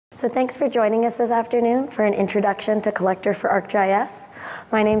So thanks for joining us this afternoon for an introduction to Collector for ArcGIS.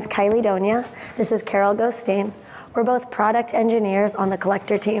 My name's Kylie Donia. This is Carol Gosteen. We're both product engineers on the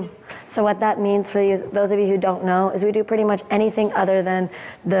Collector team. So what that means for those of you who don't know is we do pretty much anything other than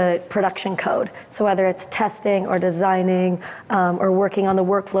the production code. So whether it's testing or designing or working on the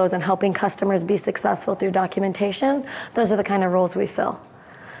workflows and helping customers be successful through documentation, those are the kind of roles we fill.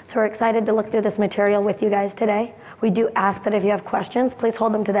 So we're excited to look through this material with you guys today. We do ask that if you have questions, please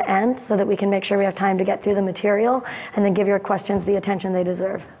hold them to the end so that we can make sure we have time to get through the material and then give your questions the attention they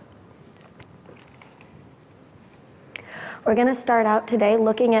deserve. We're going to start out today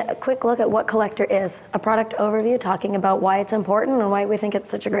looking at a quick look at what Collector is, a product overview talking about why it's important and why we think it's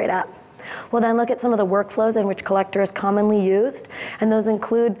such a great app. We'll then look at some of the workflows in which Collector is commonly used, and those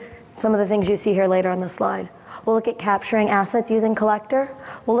include some of the things you see here later on the slide. We'll look at capturing assets using Collector.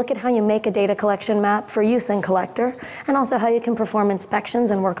 We'll look at how you make a data collection map for use in Collector, and also how you can perform inspections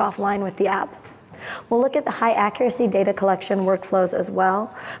and work offline with the app. We'll look at the high accuracy data collection workflows as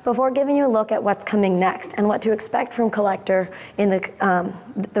well, before giving you a look at what's coming next and what to expect from Collector in the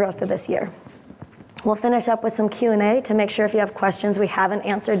rest of this year. We'll finish up with some Q&A to make sure if you have questions we haven't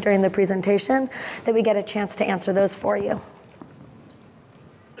answered during the presentation, that we get a chance to answer those for you.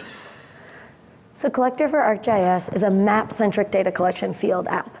 So Collector for ArcGIS is a map-centric data collection field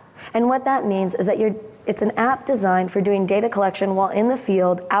app. And what that means is that it's an app designed for doing data collection while in the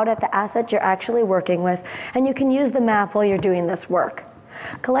field, out at the asset you're actually working with, and you can use the map while you're doing this work.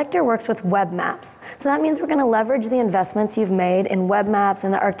 Collector works with web maps. So that means we're going to leverage the investments you've made in web maps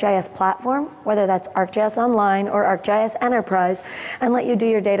and the ArcGIS platform, whether that's ArcGIS Online or ArcGIS Enterprise, and let you do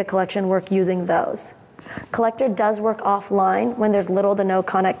your data collection work using those. Collector does work offline when there's little to no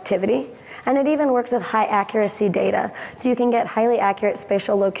connectivity. And it even works with high accuracy data. So you can get highly accurate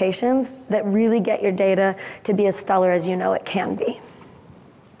spatial locations that really get your data to be as stellar as you know it can be.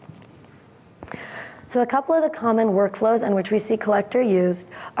 So a couple of the common workflows in which we see Collector used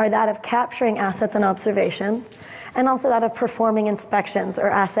are that of capturing assets and observations, and also that of performing inspections or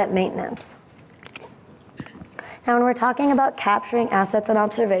asset maintenance. Now when we're talking about capturing assets and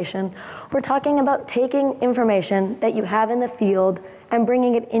observation, we're talking about taking information that you have in the field and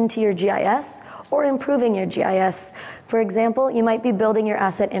bringing it into your GIS or improving your GIS. For example, you might be building your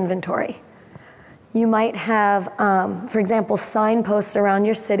asset inventory. You might have, for example, signposts around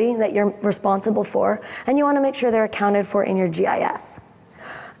your city that you're responsible for, and you want to make sure they're accounted for in your GIS.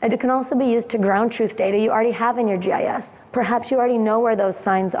 And it can also be used to ground truth data you already have in your GIS. Perhaps you already know where those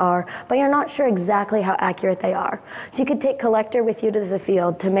signs are, but you're not sure exactly how accurate they are. So you could take Collector with you to the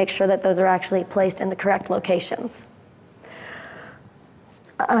field to make sure that those are actually placed in the correct locations.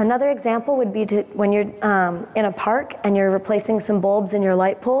 Another example would be when you're in a park and you're replacing some bulbs in your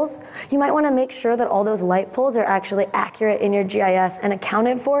light poles, you might want to make sure that all those light poles are actually accurate in your GIS and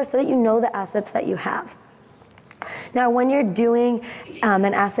accounted for so that you know the assets that you have. Now when you're doing an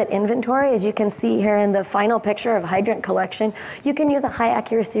asset inventory, as you can see here in the final picture of hydrant collection, you can use a high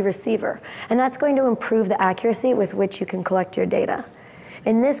accuracy receiver, and that's going to improve the accuracy with which you can collect your data.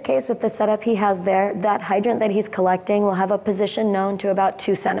 In this case, with the setup he has there, that hydrant that he's collecting will have a position known to about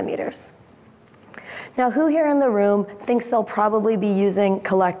 2 centimeters. Now, who here in the room thinks they'll probably be using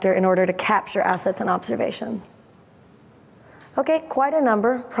Collector in order to capture assets and observation? Okay, quite a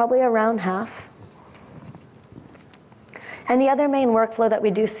number, probably around half. And the other main workflow that we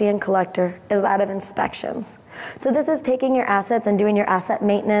do see in Collector is that of inspections. So this is taking your assets and doing your asset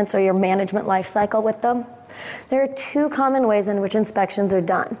maintenance or your management life cycle with them. There are 2 common ways in which inspections are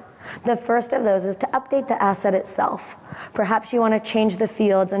done. The first of those is to update the asset itself. Perhaps you want to change the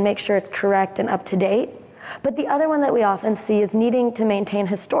fields and make sure it's correct and up to date. But the other one that we often see is needing to maintain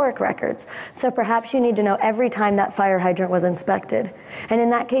historic records. So perhaps you need to know every time that fire hydrant was inspected. And in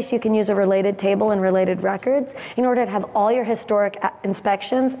that case, you can use a related table and related records in order to have all your historic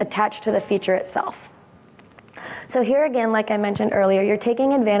inspections attached to the feature itself. So here again, like I mentioned earlier, you're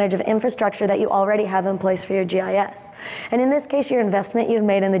taking advantage of infrastructure that you already have in place for your GIS. And in this case, your investment you've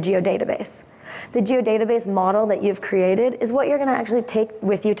made in the geodatabase. The geodatabase model that you've created is what you're going to actually take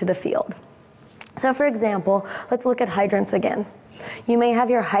with you to the field. So for example, let's look at hydrants again. You may have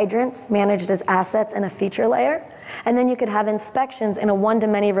your hydrants managed as assets in a feature layer, and then you could have inspections in a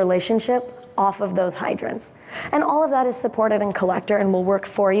one-to-many relationship off of those hydrants. And all of that is supported in Collector and will work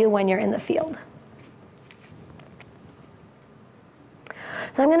for you when you're in the field.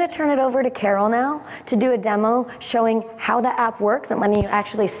 So I'm going to turn it over to Carol now to do a demo showing how the app works and letting you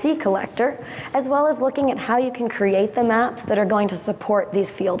actually see Collector, as well as looking at how you can create the maps that are going to support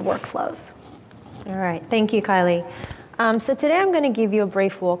these field workflows. All right, thank you, Kylie. So today I'm going to give you a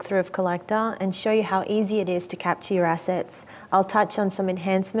brief walkthrough of Collector and show you how easy it is to capture your assets. I'll touch on some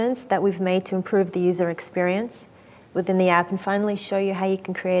enhancements that we've made to improve the user experience within the app, and finally show you how you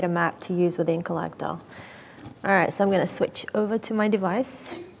can create a map to use within Collector. All right, so I'm going to switch over to my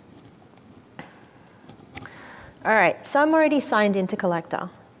device. All right, so I'm already signed into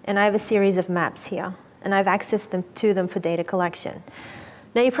Collector, and I have a series of maps here, and I've accessed them for data collection.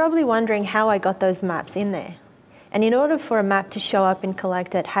 Now you're probably wondering how I got those maps in there. And in order for a map to show up in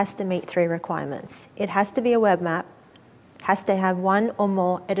Collector, it has to meet 3 requirements. It has to be a web map, has to have 1 or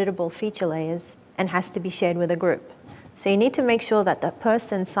more editable feature layers, and has to be shared with a group. So you need to make sure that the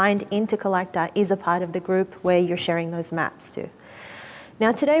person signed into Collector is a part of the group where you're sharing those maps to.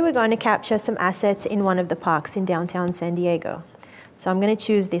 Now today we're going to capture some assets in one of the parks in downtown San Diego. So I'm going to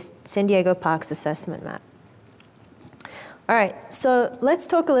choose this San Diego Parks assessment map. All right, so let's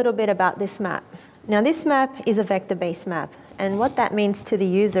talk a little bit about this map. Now this map is a vector-based map, and what that means to the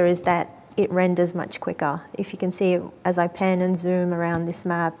user is that it renders much quicker. If you can see, as I pan and zoom around this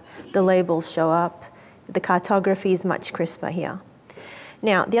map, the labels show up. The cartography is much crisper here.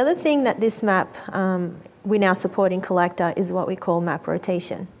 Now, the other thing that this map we now support in Collector is what we call map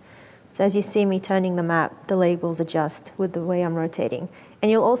rotation. So as you see me turning the map, the labels adjust with the way I'm rotating. And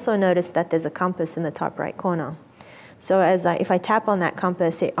you'll also notice that there's a compass in the top right corner. So if I tap on that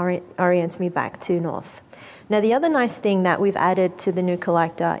compass, it orients me back to north. Now the other nice thing that we've added to the new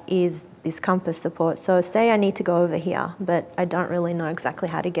Collector is this compass support. So say I need to go over here, but I don't really know exactly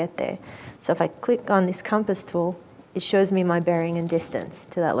how to get there. So if I click on this compass tool, it shows me my bearing and distance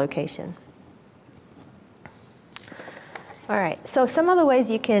to that location. All right, so some other ways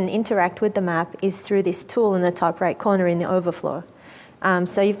you can interact with the map is through this tool in the top right corner in the overflow.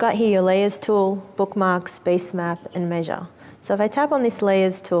 So you've got here your layers tool, bookmarks, base map, and measure. So if I tap on this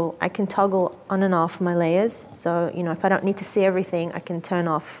layers tool, I can toggle on and off my layers. So if I don't need to see everything, I can turn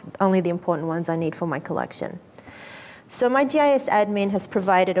off only the important ones I need for my collection. So my GIS admin has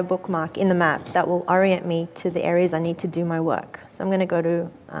provided a bookmark in the map that will orient me to the areas I need to do my work. So I'm going to go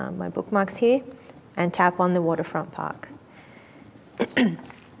to my bookmarks here and tap on the waterfront park.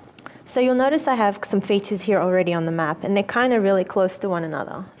 So you'll notice I have some features here already on the map, and they're kind of really close to one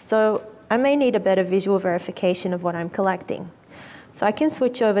another. So I may need a better visual verification of what I'm collecting. So I can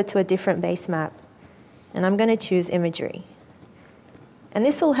switch over to a different base map, and I'm going to choose imagery. And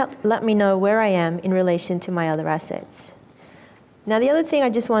this will let me know where I am in relation to my other assets. Now the other thing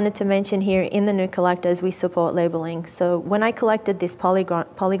I just wanted to mention here in the new Collector is we support labeling. So when I collected this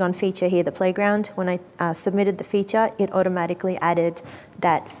polygon feature here, the playground, when I submitted the feature, it automatically added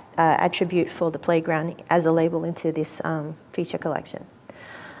that attribute for the playground as a label into this feature collection.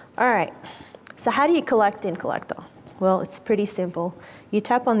 All right, so how do you collect in Collector? Well, it's pretty simple. You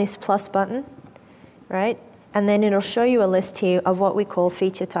tap on this plus button, right? And then it'll show you a list here of what we call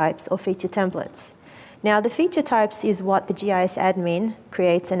feature types or feature templates. Now, the feature types is what the GIS admin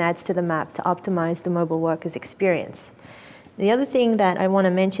creates and adds to the map to optimize the mobile worker's experience. The other thing that I want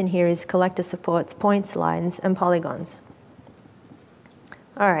to mention here is Collector supports points, lines, and polygons.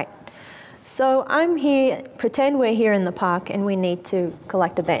 All right, so I'm here, pretend we're here in the park and we need to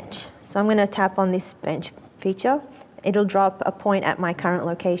collect a bench. So I'm going to tap on this bench feature. It'll drop a point at my current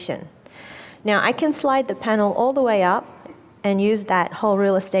location. Now, I can slide the panel all the way up and use that whole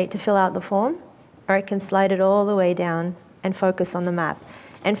real estate to fill out the form, or I can slide it all the way down and focus on the map.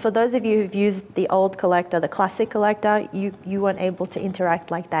 And for those of you who've used the old Collector, the classic Collector, you weren't able to interact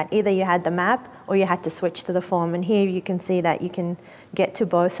like that. Either you had the map or you had to switch to the form. And here you can see that you can get to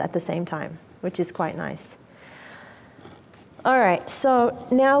both at the same time, which is quite nice. All right, so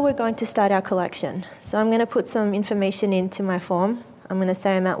now we're going to start our collection. So I'm going to put some information into my form. I'm going to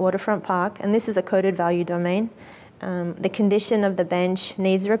say I'm at Waterfront Park, and this is a coded value domain. The condition of the bench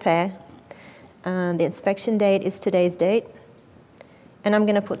needs repair. The inspection date is today's date. And I'm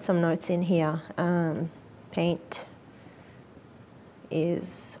going to put some notes in here. Paint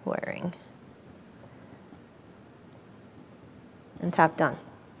is wearing. And tap done.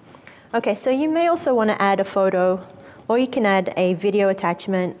 Okay, so you may also want to add a photo, or you can add a video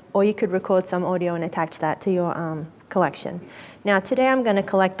attachment, or you could record some audio and attach that to your collection. Now today I'm going to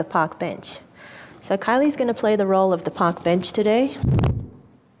collect the park bench. So Kylie's going to play the role of the park bench today.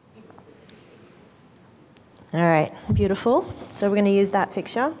 All right, beautiful. So we're going to use that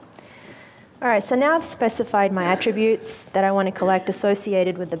picture. All right, so now I've specified my attributes that I want to collect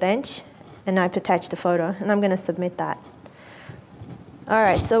associated with the bench, and I've attached a photo, and I'm going to submit that. All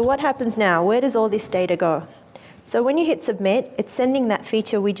right, so what happens now? Where does all this data go? So when you hit submit, it's sending that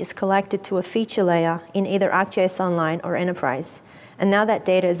feature we just collected to a feature layer in either ArcGIS Online or Enterprise. And now that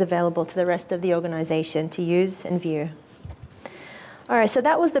data is available to the rest of the organization to use and view. All right, so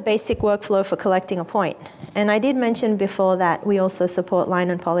that was the basic workflow for collecting a point. And I did mention before that we also support line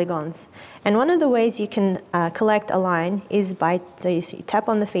and polygons. And one of the ways you can collect a line is by, so you tap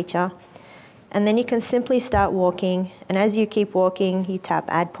on the feature, and then you can simply start walking. And as you keep walking, you tap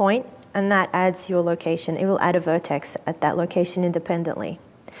add point, and that adds your location. It will add a vertex at that location independently.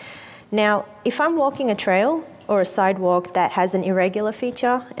 Now, if I'm walking a trail or a sidewalk that has an irregular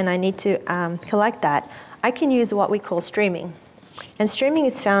feature and I need to collect that, I can use what we call streaming. And streaming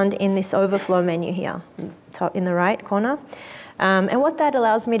is found in this overflow menu here, top in the right corner. And what that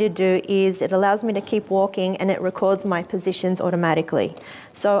allows me to do is it allows me to keep walking and it records my positions automatically.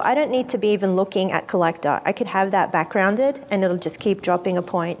 So I don't need to be even looking at collector. I could have that backgrounded and it'll just keep dropping a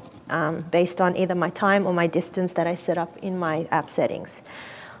point based on either my time or my distance that I set up in my app settings.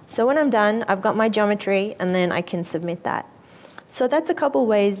 So when I'm done, I've got my geometry and then I can submit that. So that's a couple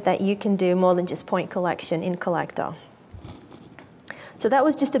ways that you can do more than just point collection in Collector. So that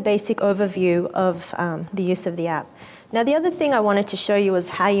was just a basic overview of the use of the app. Now the other thing I wanted to show you was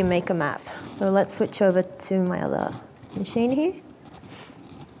how you make a map. So let's switch over to my other machine here.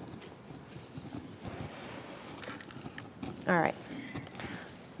 All right.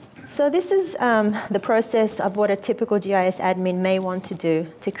 So this is the process of what a typical GIS admin may want to do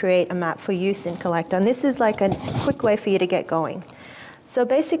to create a map for use in Collector. And this is like a quick way for you to get going. So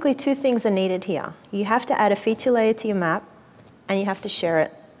basically two things are needed here. You have to add a feature layer to your map and you have to share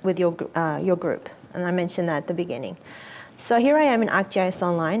it with your group. And I mentioned that at the beginning. So here I am in ArcGIS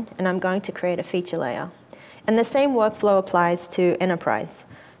Online and I'm going to create a feature layer. And the same workflow applies to Enterprise.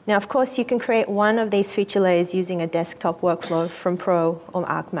 Now, of course, you can create one of these feature layers using a desktop workflow from Pro or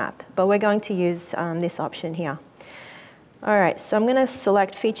ArcMap, but we're going to use this option here. All right, so I'm going to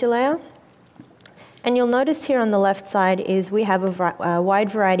select feature layer. And you'll notice here on the left side is we have a wide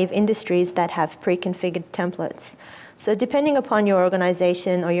variety of industries that have pre-configured templates. So depending upon your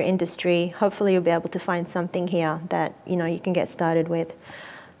organization or your industry, hopefully you'll be able to find something here that you can get started with.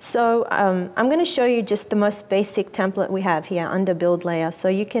 So I'm going to show you just the most basic template we have here under build layer. So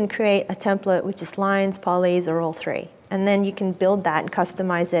you can create a template with just lines, polys, or all three. And then you can build that and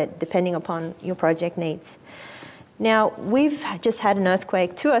customize it depending upon your project needs. Now, we've just had an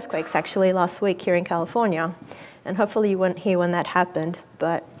earthquake, 2 earthquakes actually last week here in California. And hopefully you weren't here when that happened.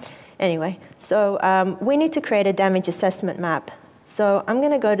 But anyway, so we need to create a damage assessment map. So I'm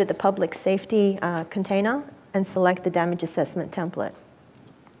going to go to the public safety container and select the damage assessment template.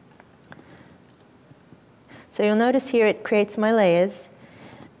 So you'll notice here it creates my layers.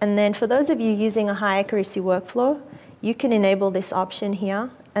 And then for those of you using a high accuracy workflow, you can enable this option here.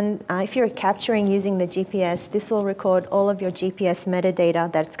 And if you're capturing using the GPS, this will record all of your GPS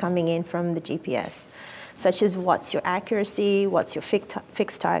metadata that's coming in from the GPS, such as what's your accuracy, what's your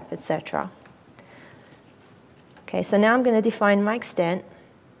fixed type, etc. Okay, so now I'm going to define my extent.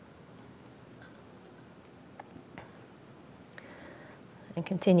 And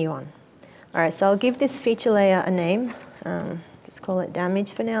continue on. All right, so I'll give this feature layer a name. Just call it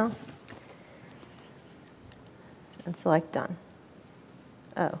damage for now. And select done.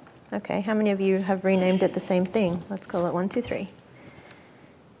 Oh, okay. How many of you have renamed it the same thing? Let's call it 1, 2, 3.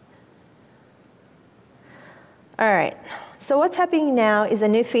 All right. So what's happening now is a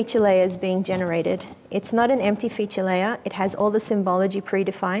new feature layer is being generated. It's not an empty feature layer. It has all the symbology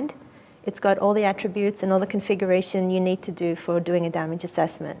predefined. It's got all the attributes and all the configuration you need to do for doing a damage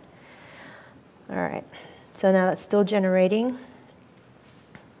assessment. All right, so now that's still generating.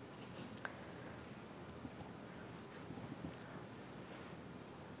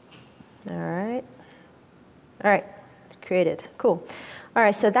 All right, created, cool. All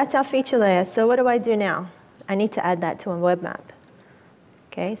right, so that's our feature layer. So what do I do now? I need to add that to a web map.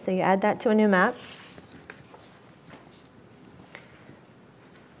 Okay, so you add that to a new map.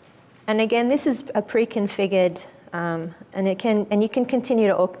 And again, this is a pre-configured and you can continue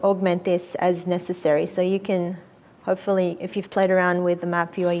to augment this as necessary. So you can, hopefully, if you've played around with the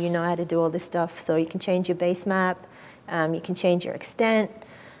map viewer, you know how to do all this stuff. So you can change your base map, you can change your extent,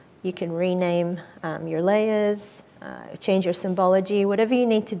 you can rename your layers, change your symbology, whatever you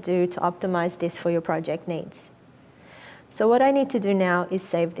need to do to optimize this for your project needs. So what I need to do now is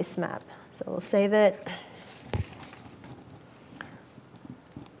save this map. So we'll save it.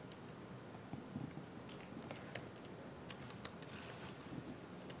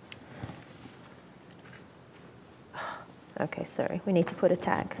 Okay, sorry, we need to put a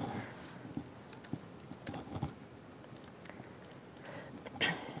tag.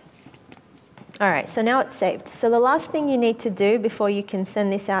 All right, so now it's saved. So the last thing you need to do before you can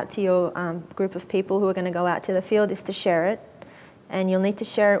send this out to your group of people who are going to go out to the field is to share it. And you'll need to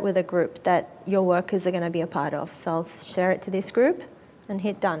share it with a group that your workers are going to be a part of. So I'll share it to this group. and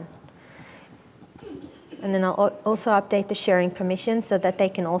hit done. And then I'll also update the sharing permissions so that they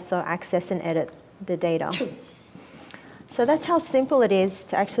can also access and edit the data. So that's how simple it is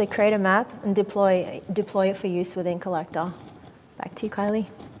to actually create a map and deploy it for use within Collector. Back to you, Kylie.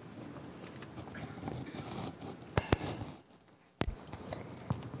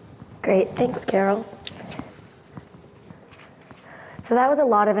 Great, thanks, Carol. So that was a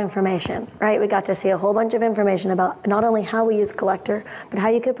lot of information, right? We got to see a whole bunch of information about not only how we use Collector, but how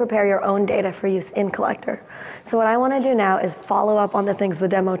you could prepare your own data for use in Collector. So what I want to do now is follow up on the things the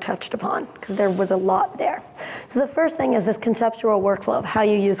demo touched upon, because there was a lot there. So the first thing is this conceptual workflow of how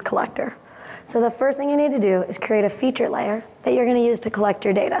you use Collector. So the first thing you need to do is create a feature layer that you're going to use to collect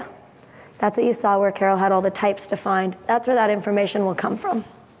your data. That's what you saw where Carol had all the types defined. That's where that information will come from.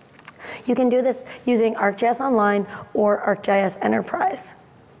 You can do this using ArcGIS Online or ArcGIS Enterprise.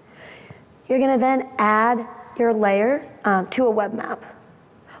 You're going to then add your layer to a web map.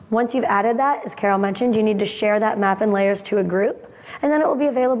 Once you've added that, as Carol mentioned, you need to share that map and layers to a group, and then it will be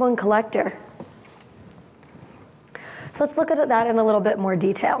available in Collector. So let's look at that in a little bit more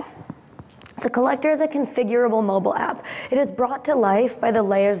detail. So Collector is a configurable mobile app. It is brought to life by the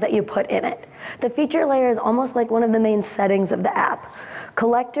layers that you put in it. The feature layer is almost like one of the main settings of the app.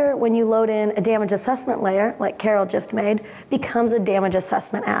 Collector, when you load in a damage assessment layer, like Carol just made, becomes a damage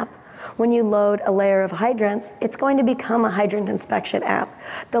assessment app. When you load a layer of hydrants, it's going to become a hydrant inspection app.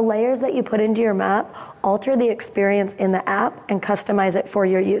 The layers that you put into your map alter the experience in the app and customize it for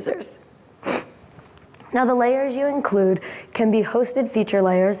your users. Now the layers you include can be hosted feature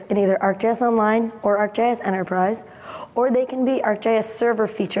layers in either ArcGIS Online or ArcGIS Enterprise, or they can be ArcGIS Server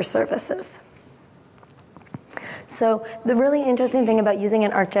feature services. So the really interesting thing about using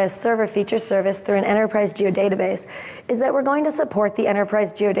an ArcGIS Server feature service through an enterprise geodatabase is that we're going to support the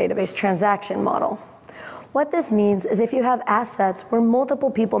enterprise geodatabase transaction model. What this means is if you have assets where multiple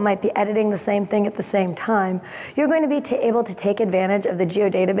people might be editing the same thing at the same time, you're going to be able to take advantage of the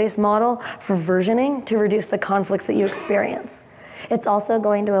geodatabase model for versioning to reduce the conflicts that you experience. It's also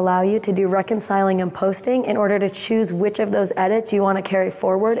going to allow you to do reconciling and posting in order to choose which of those edits you want to carry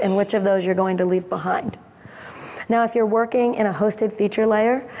forward and which of those you're going to leave behind. Now, if you're working in a hosted feature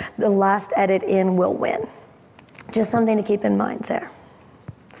layer, the last edit in will win. Just something to keep in mind there.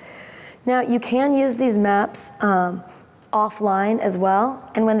 Now, you can use these maps offline as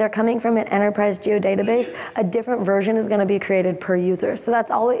well, and when they're coming from an enterprise geodatabase, a different version is going to be created per user. So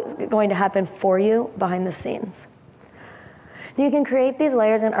that's always going to happen for you behind the scenes. You can create these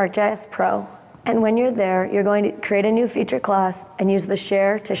layers in ArcGIS Pro, and when you're there, you're going to create a new feature class and use the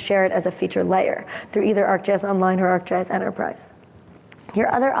share to share it as a feature layer through either ArcGIS Online or ArcGIS Enterprise. Your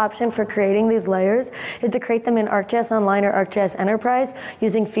other option for creating these layers is to create them in ArcGIS Online or ArcGIS Enterprise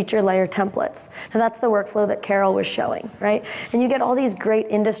using feature layer templates. Now that's the workflow that Carol was showing, right? And you get all these great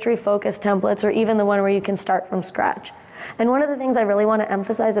industry-focused templates, or even the one where you can start from scratch. And one of the things I really want to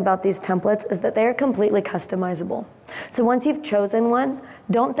emphasize about these templates is that they are completely customizable. So once you've chosen one,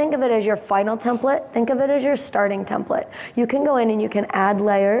 don't think of it as your final template, think of it as your starting template. You can go in and you can add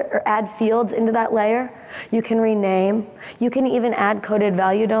layer or add fields into that layer. You can rename. You can even add coded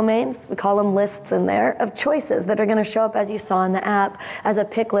value domains. We call them lists in there of choices that are going to show up, as you saw in the app, as a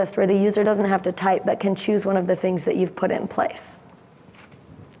pick list where the user doesn't have to type but can choose one of the things that you've put in place.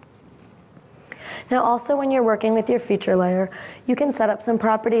 Now also, when you're working with your feature layer, you can set up some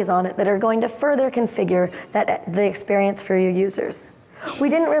properties on it that are going to further configure the experience for your users. We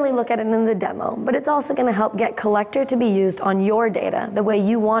didn't really look at it in the demo, but it's also going to help get Collector to be used on your data the way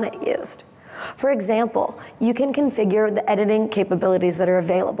you want it used. For example, you can configure the editing capabilities that are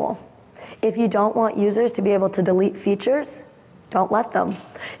available. If you don't want users to be able to delete features, don't let them.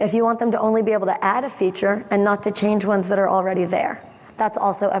 If you want them to only be able to add a feature and not to change ones that are already there, that's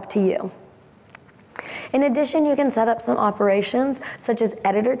also up to you. In addition, you can set up some operations such as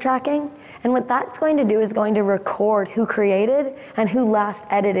editor tracking, and what that's going to do is going to record who created and who last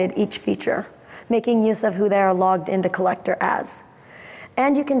edited each feature, making use of who they are logged into Collector as.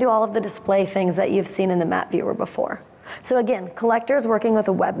 And you can do all of the display things that you've seen in the map viewer before. So again, Collector is working with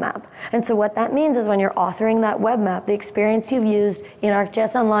a web map. And so what that means is when you're authoring that web map, the experience you've used in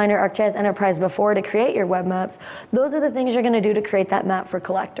ArcGIS Online or ArcGIS Enterprise before to create your web maps, those are the things you're going to do to create that map for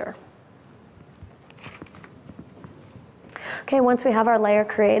Collector. Okay, once we have our layer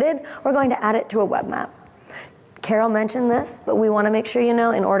created, we're going to add it to a web map. Carol mentioned this, but we want to make sure you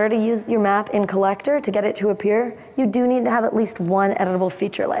know in order to use your map in Collector to get it to appear, you do need to have at least one editable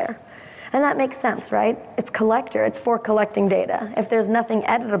feature layer. And that makes sense, right? It's Collector, it's for collecting data. If there's nothing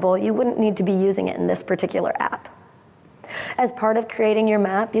editable, you wouldn't need to be using it in this particular app. As part of creating your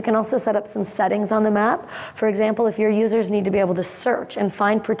map, you can also set up some settings on the map. For example, if your users need to be able to search and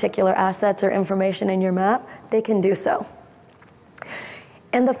find particular assets or information in your map, they can do so.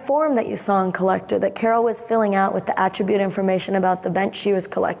 And the form that you saw in Collector that Carol was filling out with the attribute information about the bench she was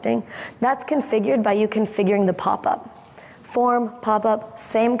collecting, that's configured by you configuring the pop-up. Form, pop-up,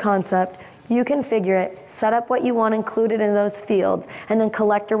 same concept. You configure it, set up what you want included in those fields, and then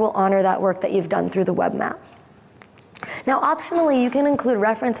Collector will honor that work that you've done through the web map. Now, optionally, you can include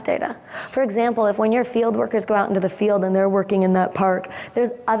reference data. For example, if when your field workers go out into the field and they're working in that park,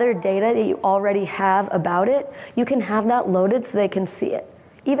 there's other data that you already have about it, you can have that loaded so they can see it.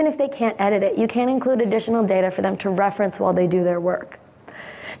 Even if they can't edit it, you can include additional data for them to reference while they do their work.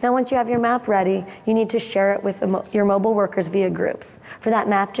 Now, once you have your map ready, you need to share it with your mobile workers via groups. For that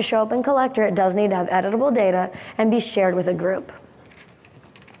map to show up in Collector, it does need to have editable data and be shared with a group.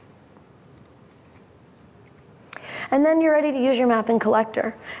 And then you're ready to use your map in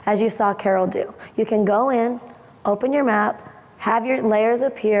Collector, as you saw Carol do. You can go in, open your map, have your layers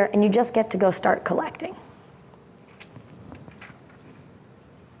appear, and you just get to go start collecting.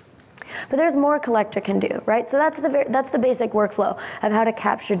 But there's more Collector can do, right? So that's the basic workflow of how to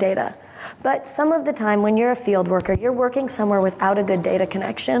capture data. But some of the time when you're a field worker, you're working somewhere without a good data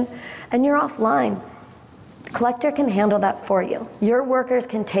connection, and you're offline. Collector can handle that for you. Your workers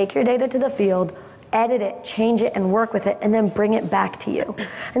can take your data to the field, edit it, change it, and work with it, and then bring it back to you.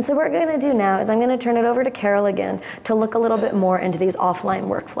 And so what we're going to do now is I'm going to turn it over to Carol again to look a little bit more into these offline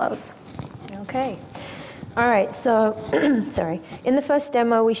workflows. Okay. All right, so, sorry. In the first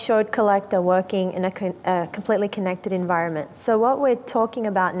demo, we showed Collector working in a completely connected environment. So what we're talking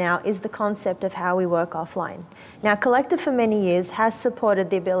about now is the concept of how we work offline. Now, Collector for many years has supported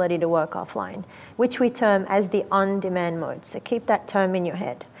the ability to work offline, which we term as the on-demand mode. So keep that term in your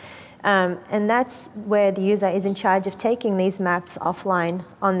head. And that's where the user is in charge of taking these maps offline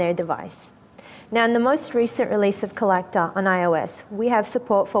on their device. Now, in the most recent release of Collector on iOS, we have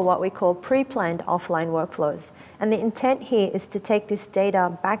support for what we call pre-planned offline workflows. And the intent here is to take this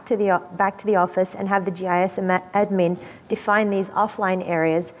data back to the office and have the GIS admin define these offline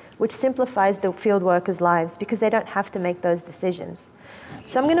areas, which simplifies the field workers' lives because they don't have to make those decisions.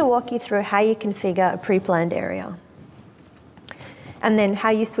 So I'm going to walk you through how you configure a pre-planned area, and then how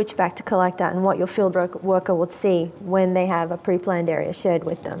you switch back to Collector and what your field worker would see when they have a pre-planned area shared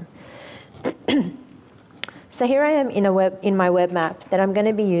with them. So here I am in my web map that I'm going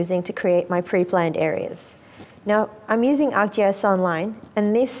to be using to create my pre-planned areas. Now, I'm using ArcGIS Online,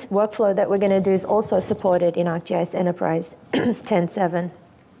 and this workflow that we're going to do is also supported in ArcGIS Enterprise 10.7.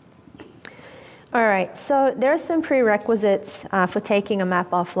 All right, so there are some prerequisites for taking a map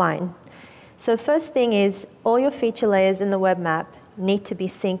offline. So the first thing is all your feature layers in the web map need to be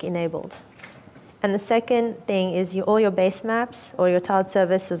sync enabled. And the second thing is all your base maps or your tiled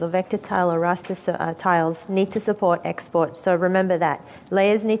services or vector tile or raster tiles need to support export. So remember that.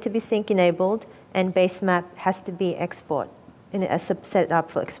 Layers need to be sync enabled and base map has to be export, set it up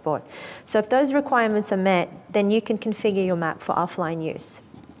for export. So if those requirements are met, then you can configure your map for offline use.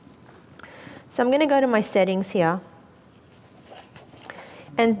 So I'm going to go to my settings here.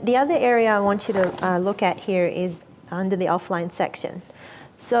 And the other area I want you to look at here is under the offline section.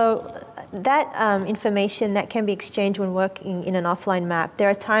 So that information that can be exchanged when working in an offline map, there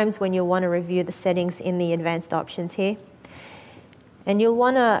are times when you'll want to review the settings in the advanced options here. And you'll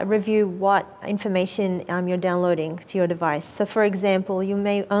want to review what information you're downloading to your device. So for example, you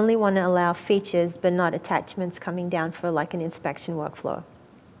may only want to allow features but not attachments coming down for like an inspection workflow.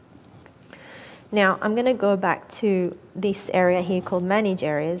 Now I'm going to go back to this area here called Manage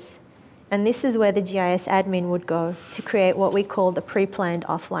Areas. And this is where the GIS admin would go to create what we call the pre-planned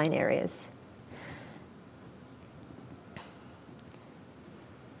offline areas.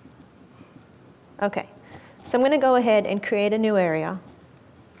 Okay, so I'm going to go ahead and create a new area.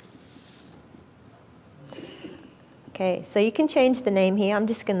 Okay, so you can change the name here. I'm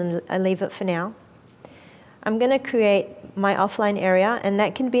just going to leave it for now. I'm going to create my offline area, and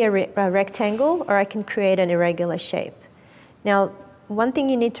that can be a rectangle, or I can create an irregular shape. Now, one thing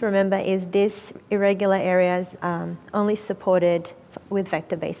you need to remember is this irregular area is only supported with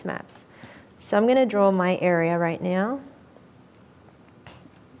vector-based maps. So I'm going to draw my area right now.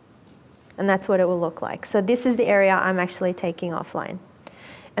 And that's what it will look like. So this is the area I'm actually taking offline.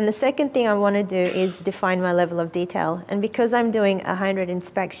 And the second thing I want to do is define my level of detail. And because I'm doing a 100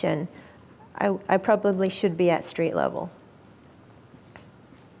 inspection, I probably should be at street level.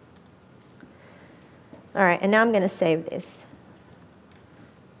 All right, and now I'm going to save this.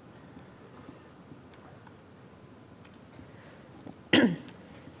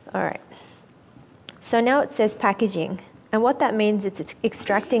 All right. So now it says packaging. And what that means is it's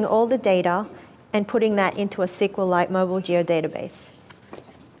extracting all the data and putting that into a SQL-like mobile geodatabase.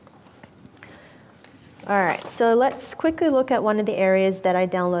 All right, so let's quickly look at one of the areas that I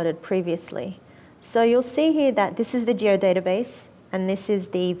downloaded previously. So you'll see here that this is the geodatabase, and this is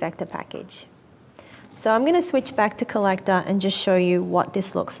the vector package. So I'm going to switch back to Collector and just show you what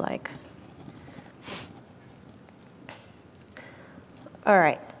this looks like. All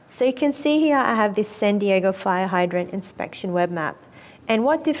right, so you can see here I have this San Diego fire hydrant inspection web map. And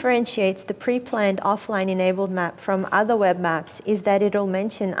what differentiates the pre-planned offline enabled map from other web maps is that it'll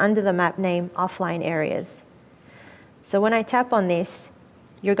mention under the map name offline areas. So when I tap on this,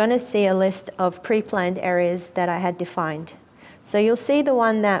 you're going to see a list of pre-planned areas that I had defined. So you'll see the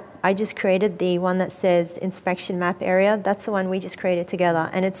one that I just created, the one that says inspection map area, that's the one we just created together,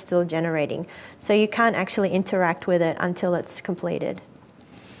 and it's still generating. So you can't actually interact with it until it's completed.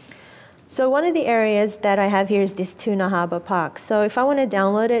 So one of the areas that I have here is this Tuna Harbor Park. So if I want to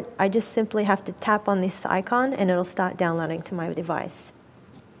download it, I just simply have to tap on this icon and it'll start downloading to my device.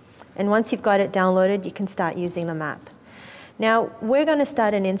 And once you've got it downloaded, you can start using the map. Now, we're going to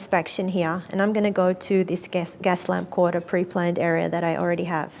start an inspection here, and I'm going to go to this gas lamp quarter pre-planned area that I already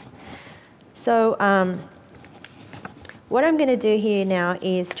have. So what I'm going to do here now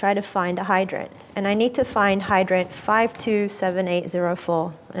is try to find a hydrant. And I need to find hydrant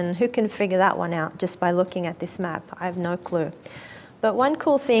 527804. And who can figure that one out just by looking at this map? I have no clue. But one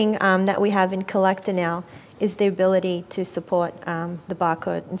cool thing that we have in Collector now is the ability to support the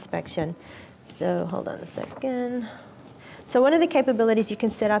barcode inspection. So hold on a second. So one of the capabilities you can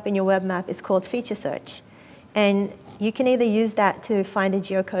set up in your web map is called feature search. And you can either use that to find a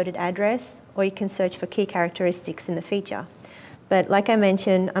geocoded address, or you can search for key characteristics in the feature. But like I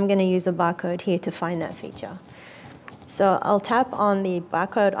mentioned, I'm going to use a barcode here to find that feature. So I'll tap on the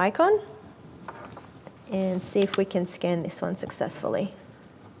barcode icon and see if we can scan this one successfully.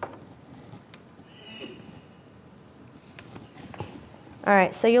 All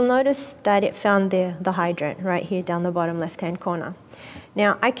right, so you'll notice that it found the hydrant right here down the bottom left-hand corner.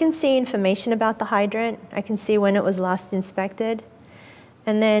 Now, I can see information about the hydrant. I can see when it was last inspected.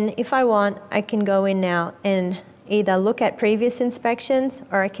 And then if I want, I can go in now and either look at previous inspections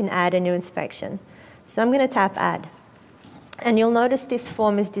or I can add a new inspection. So I'm going to tap Add. And you'll notice this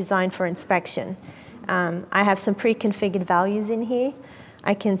form is designed for inspection. I have some pre-configured values in here.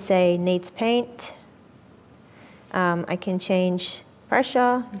 I can say needs paint. I can change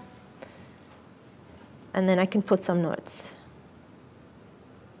pressure. And then I can put some notes.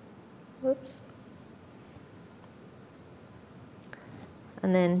 Whoops.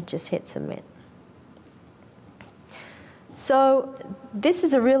 And then just hit Submit. So this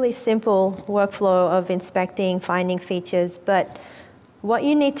is a really simple workflow of inspecting, finding features, but what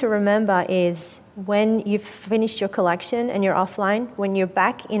you need to remember is when you've finished your collection and you're offline, when you're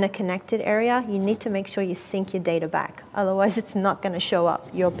back in a connected area, you need to make sure you sync your data back. Otherwise, it's not going to show up.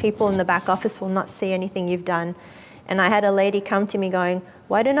 Your people in the back office will not see anything you've done. And I had a lady come to me going,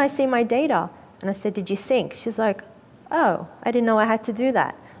 "Why didn't I see my data?" And I said, "Did you sync?" She's like, "Oh, I didn't know I had to do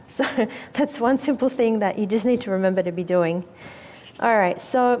that." So that's one simple thing that you just need to remember to be doing. All right,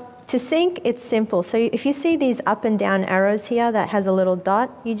 so to sync, it's simple. So if you see these up and down arrows here that has a little dot,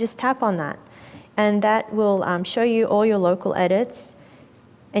 you just tap on that. And that will show you all your local edits.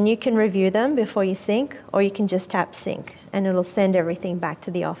 And you can review them before you sync, or you can just tap Sync, and it'll send everything back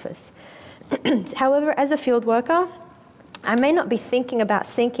to the office. However, as a field worker, I may not be thinking about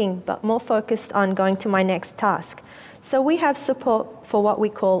syncing, but more focused on going to my next task. So we have support for what we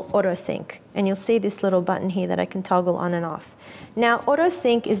call auto sync, and you'll see this little button here that I can toggle on and off. Now, auto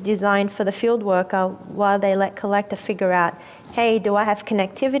sync is designed for the field worker while they let Collector figure out, hey, do I have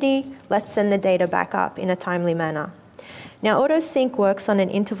connectivity? Let's send the data back up in a timely manner. Now, auto sync works on an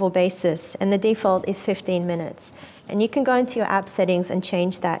interval basis, and the default is 15 minutes. And you can go into your app settings and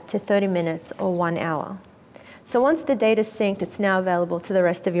change that to 30 minutes or 1 hour. So once the data is synced, it's now available to the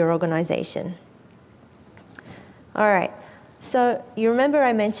rest of your organization. All right, so you remember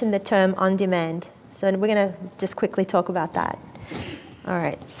I mentioned the term on demand. So we're going to just quickly talk about that. All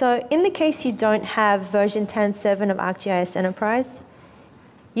right, so in the case you don't have version 10.7 of ArcGIS Enterprise,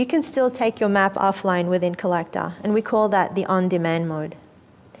 you can still take your map offline within Collector, and we call that the on-demand mode.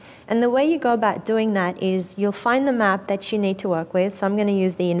 And the way you go about doing that is you'll find the map that you need to work with. So I'm going to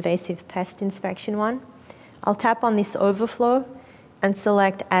use the invasive pest inspection one. I'll tap on this overflow and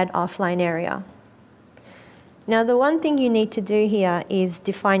select Add Offline Area. Now, the one thing you need to do here is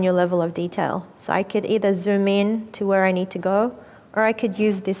define your level of detail. So I could either zoom in to where I need to go, or I could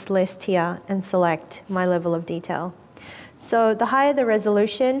use this list here and select my level of detail. So the higher the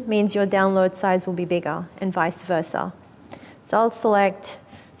resolution means your download size will be bigger, and vice versa. So I'll select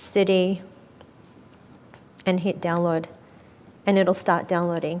city and hit download, and it'll start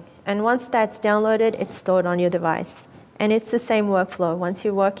downloading. And once that's downloaded, it's stored on your device. And it's the same workflow. Once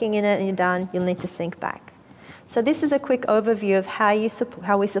you're working in it and you're done, you'll need to sync back. So this is a quick overview of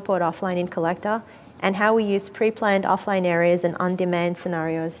how we support offline in Collector and how we use pre-planned offline areas and on-demand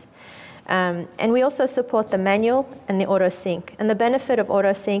scenarios. And we also support the manual and the auto sync. And the benefit of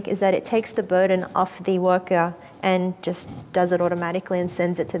auto sync is that it takes the burden off the worker and just does it automatically and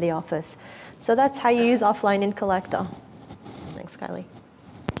sends it to the office. So that's how you use offline in Collector. Thanks, Kylie.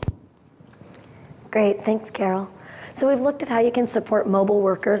 Great, thanks, Carol. So we've looked at how you can support mobile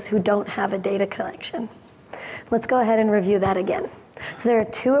workers who don't have a data connection. Let's go ahead and review that again. So there are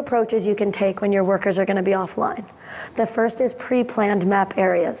two approaches you can take when your workers are going to be offline. The first is pre-planned map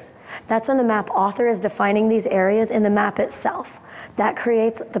areas. That's when the map author is defining these areas in the map itself. That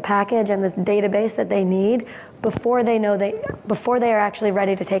creates the package and the database that they need before they are actually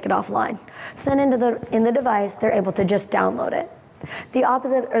ready to take it offline. So then in the device, they're able to just download it. The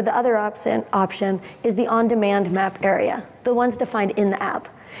opposite, or the other option is the on-demand map area, the ones defined in the app.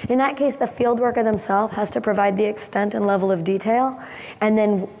 In that case, the field worker themselves has to provide the extent and level of detail and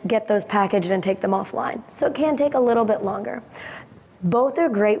then get those packaged and take them offline. So it can take a little bit longer. Both are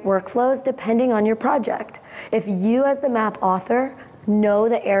great workflows depending on your project. If you as the map author know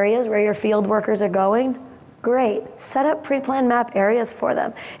the areas where your field workers are going, great. Set up pre-planned map areas for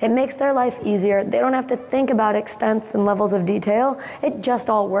them. It makes their life easier. They don't have to think about extents and levels of detail. It just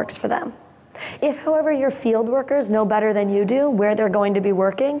all works for them. If, however, your field workers know better than you do where they're going to be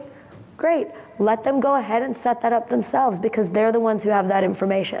working, great. Let them go ahead and set that up themselves because they're the ones who have that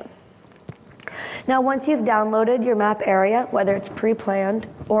information. Now, once you've downloaded your map area, whether it's pre-planned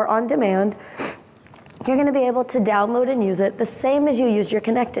or on demand, you're going to be able to download and use it the same as you used your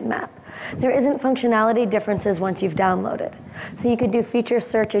connected map. There isn't functionality differences once you've downloaded. So you could do feature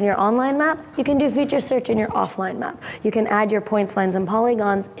search in your online map, you can do feature search in your offline map. You can add your points, lines, and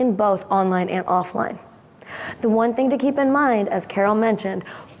polygons in both online and offline. The one thing to keep in mind, as Carol mentioned,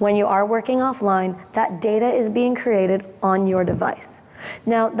 when you are working offline, that data is being created on your device.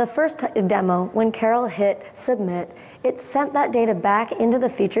 Now, the first demo, when Carol hit submit, it sent that data back into the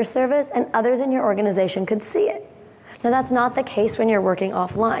feature service and others in your organization could see it. Now, that's not the case when you're working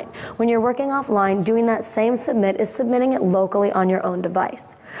offline. When you're working offline, doing that same submit is submitting it locally on your own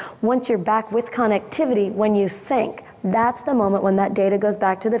device. Once you're back with connectivity, when you sync, that's the moment when that data goes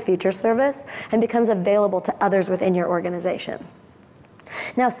back to the feature service and becomes available to others within your organization.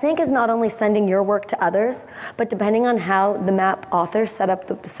 Now, sync is not only sending your work to others, but depending on how the map author set up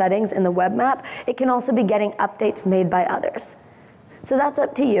the settings in the web map, it can also be getting updates made by others. So that's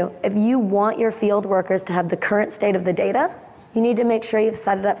up to you. If you want your field workers to have the current state of the data, you need to make sure you've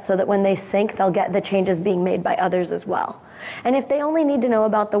set it up so that when they sync, they'll get the changes being made by others as well. And if they only need to know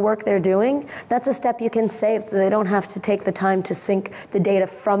about the work they're doing, that's a step you can save so they don't have to take the time to sync the data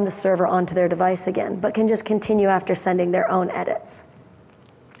from the server onto their device again, but can just continue after sending their own edits.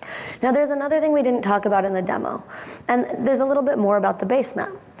 Now, there's another thing we didn't talk about in the demo, and there's a little bit more about the base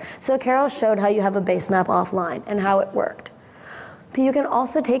map. So Carol showed how you have a base map offline and how it worked. But you can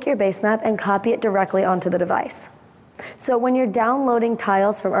also take your base map and copy it directly onto the device. So when you're downloading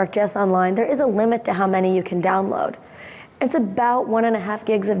tiles from ArcGIS Online, there is a limit to how many you can download. It's about 1.5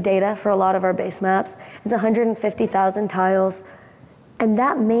 gigs of data for a lot of our base maps. It's 150,000 tiles, and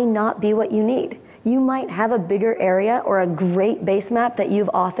that may not be what you need. You might have a bigger area or a great base map that you've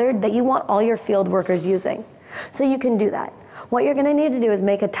authored that you want all your field workers using. So you can do that. What you're going to need to do is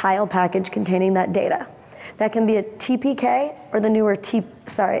make a tile package containing that data. That can be a TPK or the newer a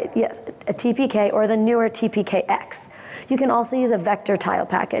TPK or the newer TPKX. You can also use a vector tile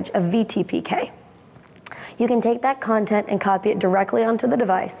package, a VTPK. You can take that content and copy it directly onto the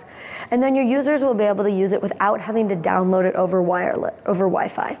device, and then your users will be able to use it without having to download it over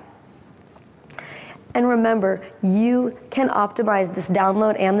Wi-Fi. And remember, you can optimize this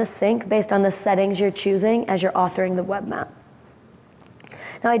download and the sync based on the settings you're choosing as you're authoring the web map.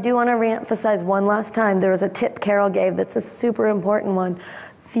 Now, I do want to reemphasize one last time, there was a tip Carol gave that's a super important one.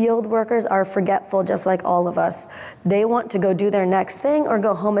 Field workers are forgetful just like all of us. They want to go do their next thing or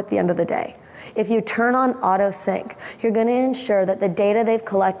go home at the end of the day. If you turn on auto sync, you're going to ensure that the data they've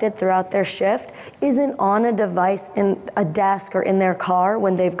collected throughout their shift isn't on a device in a desk or in their car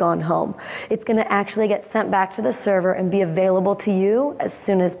when they've gone home. It's going to actually get sent back to the server and be available to you as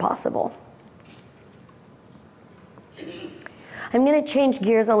soon as possible. I'm going to change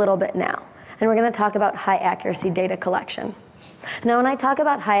gears a little bit now, and we're going to talk about high accuracy data collection. Now, when I talk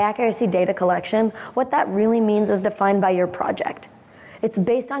about high accuracy data collection, what that really means is defined by your project. It's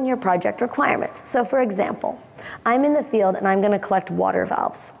based on your project requirements. So for example, I'm in the field and I'm going to collect water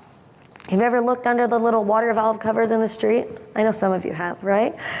valves. Have you ever looked under the little water valve covers in the street? I know some of you have,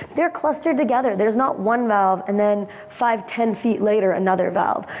 right? They're clustered together. There's not one valve and then 5-10 feet later another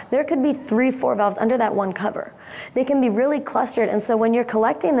valve. There could be 3-4 valves under that one cover. They can be really clustered, and so when you're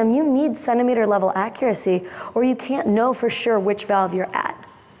collecting them, you need centimeter level accuracy or you can't know for sure which valve you're at.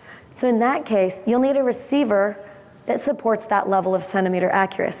 So in that case, you'll need a receiver that supports that level of centimeter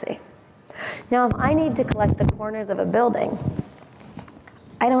accuracy. Now, if I need to collect the corners of a building,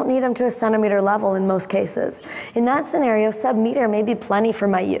 I don't need them to a centimeter level in most cases. In that scenario, sub-meter may be plenty for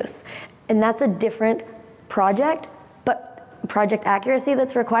my use. And that's a different project accuracy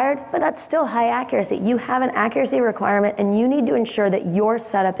that's required, but that's still high accuracy. You have an accuracy requirement and you need to ensure that your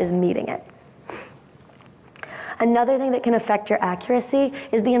setup is meeting it. Another thing that can affect your accuracy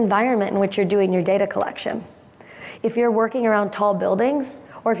is the environment in which you're doing your data collection. If you're working around tall buildings,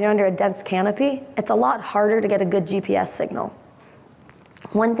 or if you're under a dense canopy, it's a lot harder to get a good GPS signal.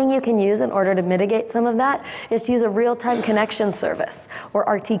 One thing you can use in order to mitigate some of that is to use a real-time connection service, or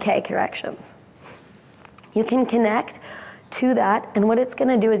RTK corrections. You can connect to that, and what it's going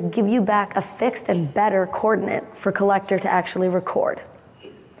to do is give you back a fixed and better coordinate for collector to actually record.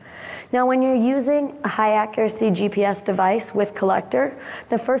 Now, when you're using a high-accuracy GPS device with collector,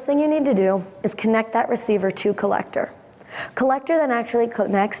 the first thing you need to do is connect that receiver to collector. Collector then actually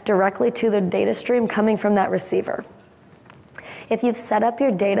connects directly to the data stream coming from that receiver. If you've set up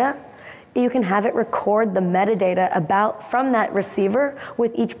your data, you can have it record the metadata from that receiver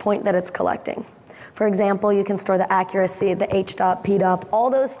with each point that it's collecting. For example, you can store the accuracy, the HDOP, PDOP, all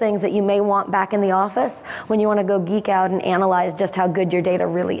those things that you may want back in the office when you want to go geek out and analyze just how good your data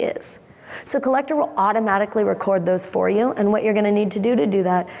really is. So collector will automatically record those for you, and what you're going to need to do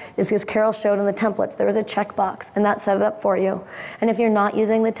that is, as Carol showed in the templates, there was a checkbox, and that set it up for you. And if you're not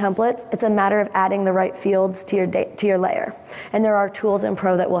using the templates, it's a matter of adding the right fields to your layer. And there are tools in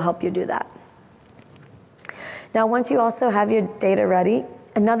Pro that will help you do that. Now, once you also have your data ready,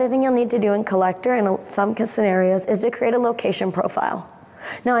 another thing you'll need to do in collector in some scenarios is to create a location profile.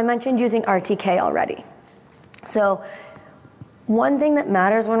 Now, I mentioned using RTK already. So one thing that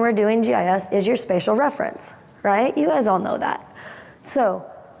matters when we're doing GIS is your spatial reference, right? You guys all know that. So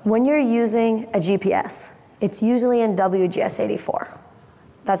when you're using a GPS, it's usually in WGS84.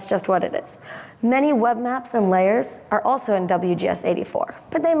 That's just what it is. Many web maps and layers are also in WGS84,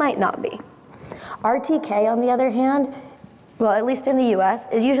 but they might not be. RTK, on the other hand, well, at least in the US,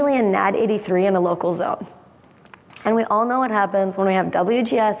 is usually in NAD83 in a local zone. And we all know what happens when we have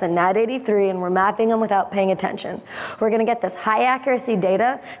WGS and NAD83 and we're mapping them without paying attention. We're going to get this high accuracy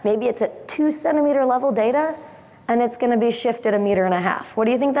data, maybe it's at 2 centimeter level data, and it's going to be shifted 1.5 meters. What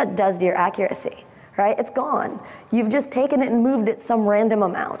do you think that does to your accuracy? Right? It's gone. You've just taken it and moved it some random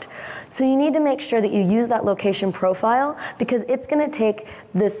amount. So you need to make sure that you use that location profile, because it's going to take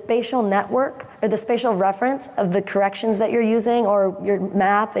the spatial network or the spatial reference of the corrections that you're using, or your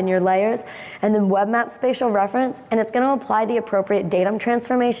map and your layers, and then web map spatial reference, and it's going to apply the appropriate datum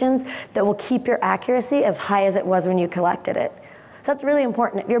transformations that will keep your accuracy as high as it was when you collected it. So that's really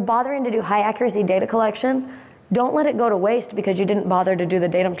important. If you're bothering to do high accuracy data collection, don't let it go to waste because you didn't bother to do the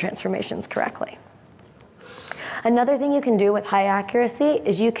datum transformations correctly. Another thing you can do with high accuracy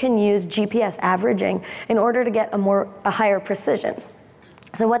is you can use GPS averaging in order to get a higher precision.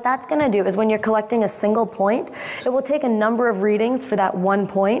 So what that's going to do is when you're collecting a single point, it will take a number of readings for that one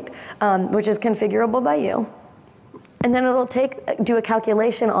point, which is configurable by you. And then it'll do a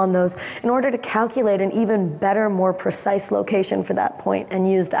calculation on those in order to calculate an even better, more precise location for that point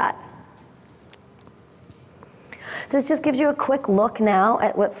and use that. This just gives you a quick look now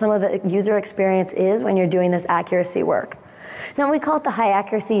at what some of the user experience is when you're doing this accuracy work. Now, we call it the high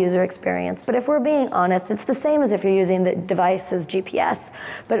accuracy user experience, but if we're being honest, it's the same as if you're using the device as GPS,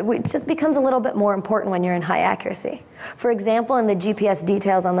 but it just becomes a little bit more important when you're in high accuracy. For example, in the GPS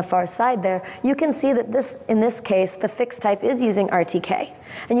details on the far side there, you can see that in this case, the fixed type is using RTK,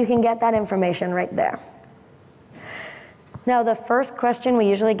 and you can get that information right there. Now, the first question we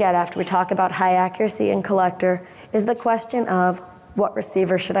usually get after we talk about high accuracy in collector is the question of, what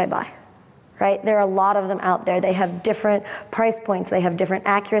receiver should I buy? Right? There are a lot of them out there. They have different price points. They have different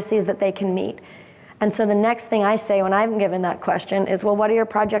accuracies that they can meet. And so the next thing I say when I'm given that question is, well, what are your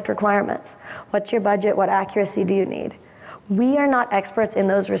project requirements? What's your budget? What accuracy do you need? We are not experts in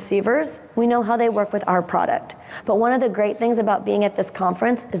those receivers. We know how they work with our product. But one of the great things about being at this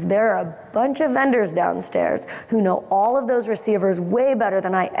conference is there are a bunch of vendors downstairs who know all of those receivers way better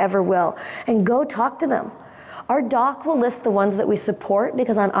than I ever will. And go talk to them. Our doc will list the ones that we support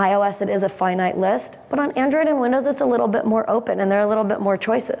because on iOS it is a finite list, but on Android and Windows it's a little bit more open and there are a little bit more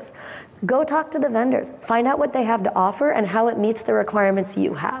choices. Go talk to the vendors, find out what they have to offer and how it meets the requirements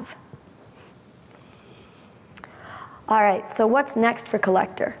you have. All right, so what's next for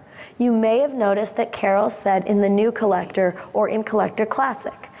Collector? You may have noticed that Carol said in the new Collector or in Collector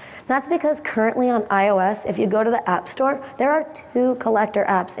Classic. That's because currently on iOS, if you go to the App Store, there are 2 Collector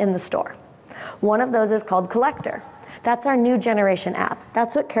apps in the store. One of those is called Collector. That's our new generation app.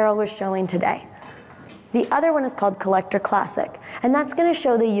 That's what Carol was showing today. The other one is called Collector Classic, and that's going to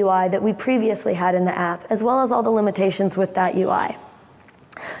show the UI that we previously had in the app, as well as all the limitations with that UI.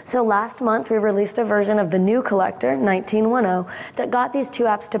 So last month, we released a version of the new Collector, 19.10, that got these 2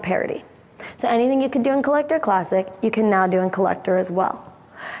 apps to parity. So anything you could do in Collector Classic, you can now do in Collector as well.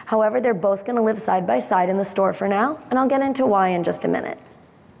 However, they're both going to live side by side in the store for now, and I'll get into why in just a minute.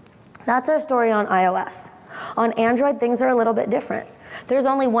 That's our story on iOS. On Android, things are a little bit different. There's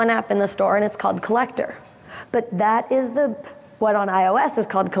only one app in the store, and it's called Collector. But that is what on iOS is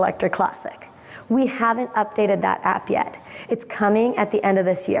called Collector Classic. We haven't updated that app yet. It's coming at the end of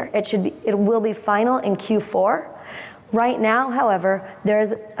this year. It will be final in Q4. Right now, however,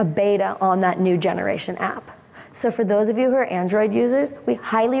 there's a beta on that new generation app. So for those of you who are Android users, we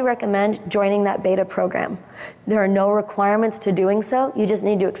highly recommend joining that beta program. There are no requirements to doing so. You just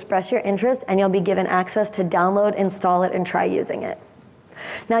need to express your interest and you'll be given access to download, install it, and try using it.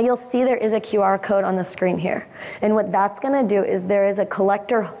 Now you'll see there is a QR code on the screen here. And what that's going to do is there is a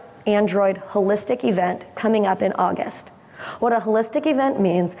Collector Android holistic event coming up in August. What a holistic event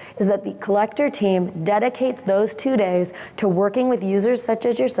means is that the Collector team dedicates those 2 days to working with users such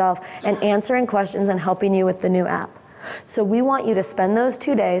as yourself and answering questions and helping you with the new app. So we want you to spend those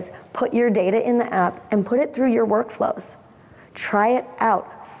 2 days, put your data in the app, and put it through your workflows. Try it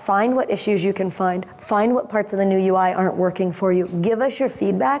out. Find what issues you can find what parts of the new UI aren't working for you. Give us your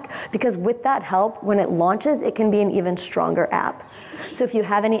feedback, because with that help, when it launches, it can be an even stronger app. So if you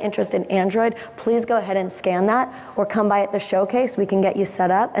have any interest in Android, please go ahead and scan that or come by at the showcase. We can get you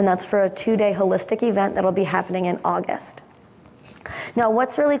set up, and that's for a 2-day holistic event that'll be happening in August. Now,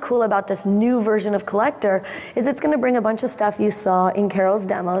 what's really cool about this new version of Collector is it's going to bring a bunch of stuff you saw in Carol's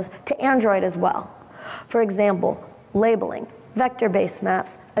demos to Android as well. For example, labeling, vector-based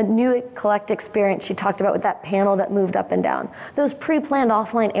maps, a new Collect experience she talked about with that panel that moved up and down, those pre-planned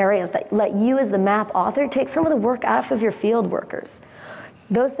offline areas that let you as the map author take some of the work off of your field workers.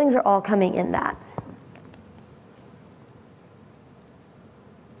 Those things are all coming in that.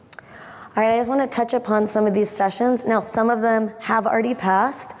 All right, I just want to touch upon some of these sessions. Now, some of them have already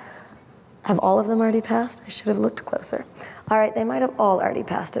passed. Have all of them already passed? I should have looked closer. All right, they might have all already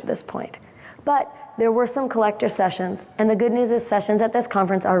passed at this point. But there were some Collector sessions, and the good news is sessions at this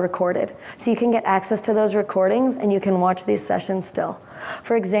conference are recorded. So you can get access to those recordings, and you can watch these sessions still.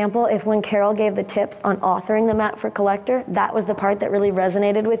 For example, if when Carol gave the tips on authoring the map for Collector, that was the part that really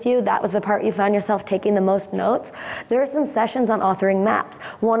resonated with you, that was the part you found yourself taking the most notes, there are some sessions on authoring maps,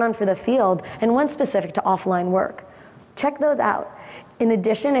 one on for the field, and one specific to offline work. Check those out. In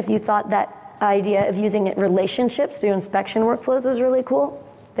addition, if you thought that idea of using it relationships to inspection workflows was really cool,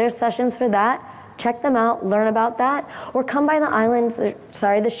 there's sessions for that. Check them out, learn about that, or come by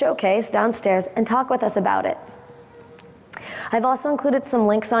the showcase downstairs and talk with us about it. I've also included some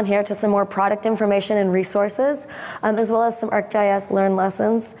links on here to some more product information and resources, as well as some ArcGIS Learn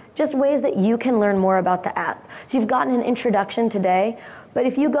lessons, just ways that you can learn more about the app. So you've gotten an introduction today, but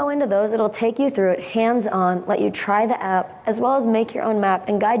if you go into those, it'll take you through it hands-on, let you try the app, as well as make your own map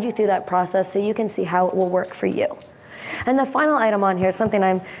and guide you through that process so you can see how it will work for you. And the final item on here, something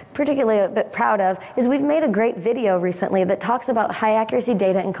I'm particularly a bit proud of, is we've made a great video recently that talks about high accuracy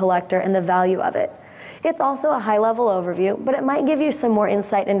data in Collector and the value of it. It's also a high-level overview, but it might give you some more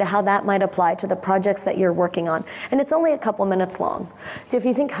insight into how that might apply to the projects that you're working on. And it's only a couple minutes long. So if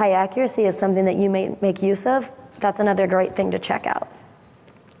you think high accuracy is something that you may make use of, that's another great thing to check out.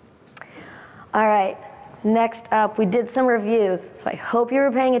 All right, next up, we did some reviews. So I hope you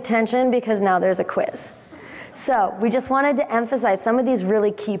were paying attention because now there's a quiz. So we just wanted to emphasize some of these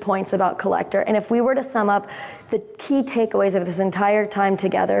really key points about Collector. And if we were to sum up the key takeaways of this entire time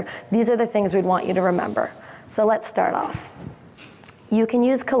together, these are the things we'd want you to remember. So let's start off. You can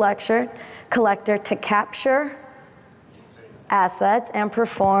use Collector to capture assets and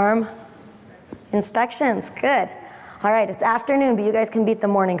perform inspections. Good. All right, it's afternoon, but you guys can beat the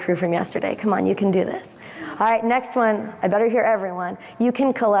morning crew from yesterday. Come on, you can do this. All right, next one. I better hear everyone. You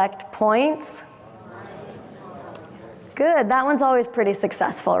can collect points. Good, that one's always pretty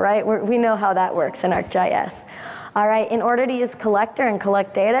successful, right? We know how that works in ArcGIS. All right, in order to use Collector and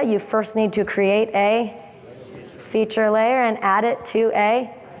collect data, you first need to create a feature layer and add it to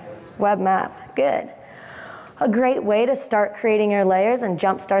a web map. Good. A great way to start creating your layers and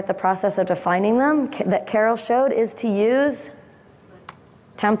jumpstart the process of defining them that Carol showed is to use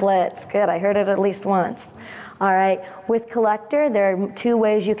templates. Good, I heard it at least once. All right, with Collector, there are 2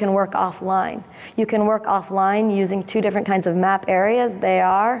 ways you can work offline. You can work offline using 2 different kinds of map areas. They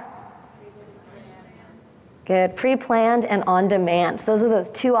are good, pre-planned and on-demand. So those are those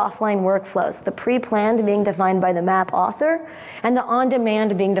 2 offline workflows. The pre-planned being defined by the map author, and the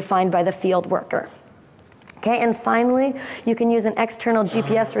on-demand being defined by the field worker. Okay, and finally, you can use an external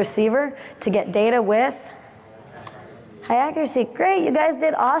GPS receiver to get data with high accuracy. Great, you guys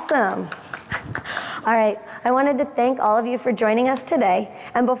did awesome. All right, I wanted to thank all of you for joining us today.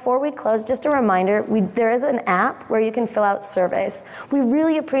 And before we close, just a reminder, there is an app where you can fill out surveys. We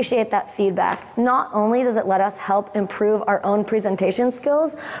really appreciate that feedback. Not only does it let us help improve our own presentation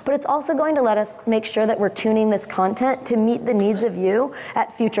skills, but it's also going to let us make sure that we're tuning this content to meet the needs of you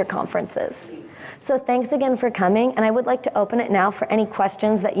at future conferences. So thanks again for coming, and I would like to open it now for any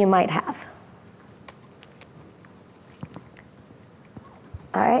questions that you might have.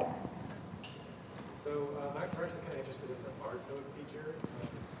 All right. So I'm personally kind of interested in the barcode feature.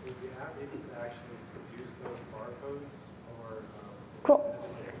 Is the app able to actually produce those barcodes, or Cool.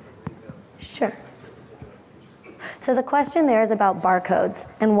 is it just able to read them? Sure. So the question there is about barcodes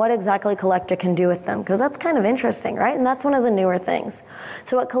and what exactly Collector can do with them, because that's kind of interesting, right? And that's one of the newer things.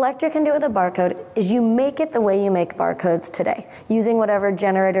 So what Collector can do with a barcode is you make it the way you make barcodes today, using whatever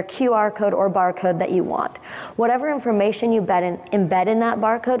generator QR code or barcode that you want. Whatever information you embed in that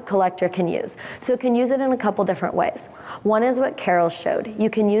barcode, Collector can use. So it can use it in a couple different ways. One is what Carol showed.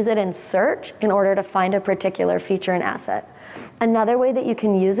 You can use it in search in order to find a particular feature and asset. Another way that you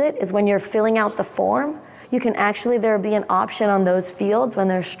can use it is when you're filling out the form, you can actually, there will be an option on those fields when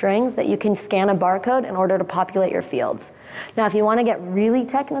they're strings that you can scan a barcode in order to populate your fields. Now, if you want to get really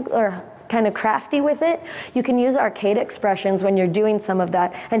technical or kind of crafty with it, you can use arcade expressions when you're doing some of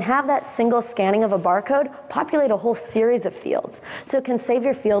that and have that single scanning of a barcode populate a whole series of fields. So it can save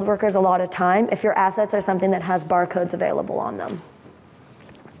your field workers a lot of time if your assets are something that has barcodes available on them.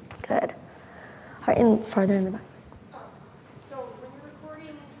 Good. All right, and farther in the back.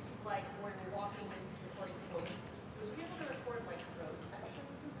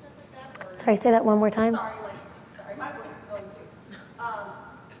 Sorry, say that one more time. Sorry, my voice is going too.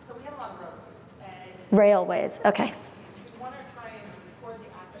 So we have a lot of roadways. And Railways, okay. we want to try and record the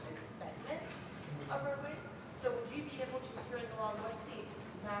asset as segments of roadways. So would you be able to string along what's the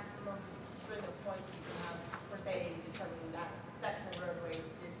maximum string of points you can have for, say, determining that section of roadway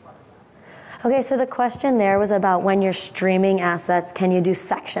is part of the asset? Okay, so the question there was about when you're streaming assets, can you do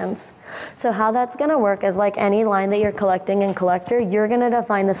sections? So how that's going to work is like any line that you're collecting in Collector, you're going to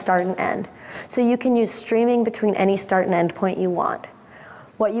define the start and end. So you can use streaming between any start and end point you want.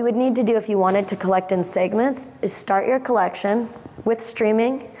 What you would need to do if you wanted to collect in segments is start your collection with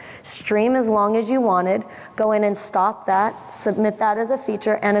streaming, stream as long as you wanted, go in and stop that, submit that as a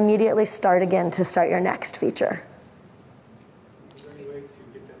feature, and immediately start again to start your next feature.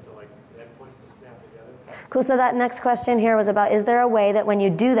 Cool, so that next question here was about, is there a way that when you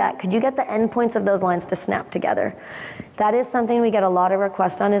do that, could you get the endpoints of those lines to snap together? That is something we get a lot of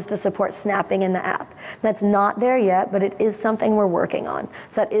requests on, is to support snapping in the app. That's not there yet, but it is something we're working on.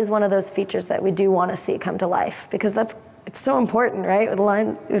 So that is one of those features that we do want to see come to life, because it's so important, right?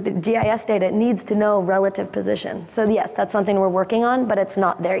 With the GIS data, it needs to know relative position. So yes, that's something we're working on, but it's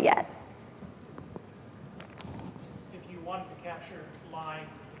not there yet. If you wanted to capture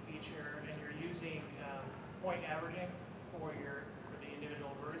lines as a feature and you're using point averaging for the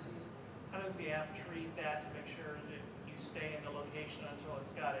individual vertices, how does the app treat that to make sure that you stay in the location until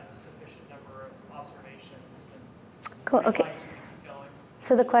it's got its sufficient number of observations? And cool, okay. Keep going?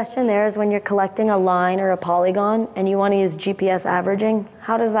 So the question there is when you're collecting a line or a polygon and you want to use GPS averaging,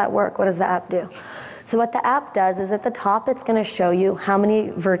 how does that work? What does the app do? So what the app does is at the top, it's going to show you how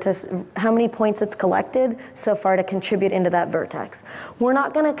many points it's collected so far to contribute into that vertex. We're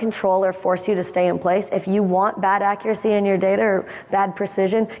not going to control or force you to stay in place. If you want bad accuracy in your data or bad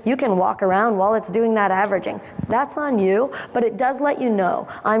precision, you can walk around while it's doing that averaging. That's on you, but it does let you know,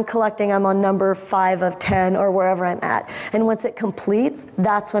 I'm on number 5 of 10 or wherever I'm at. And once it completes,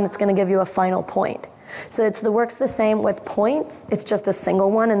 that's when it's going to give you a final point. So works the same with points, it's just a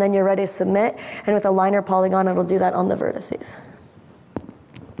single one and then you're ready to submit, and with a line or polygon it'll do that on the vertices.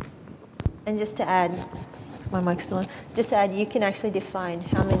 And just to add, is my mic still on? Just to add, you can actually define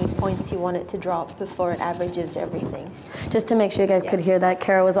how many points you want it to drop before it averages everything. Just to make sure you guys could hear that,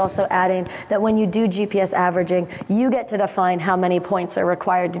 Kara was also adding that when you do GPS averaging, you get to define how many points are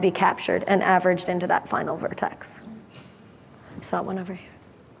required to be captured and averaged into that final vertex. Saw one over here.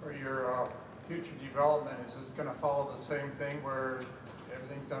 For your future development, is it going to follow the same thing where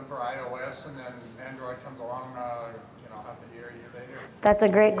everything's done for iOS and then Android comes along, half a year later? That's a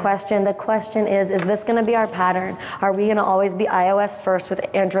great question. The question is this going to be our pattern? Are we going to always be iOS first with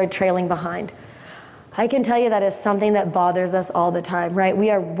Android trailing behind? I can tell you that is something that bothers us all the time, right?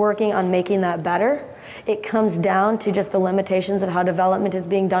 We are working on making that better. It comes down to just the limitations of how development is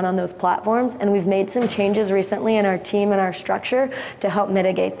being done on those platforms, and we've made some changes recently in our team and our structure to help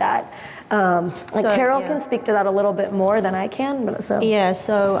mitigate that. Carol can speak to that a little bit more than I can.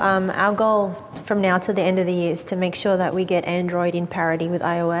 Our goal from now to the end of the year is to make sure that we get Android in parity with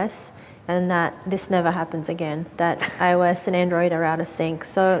iOS, and that this never happens again, that iOS and Android are out of sync.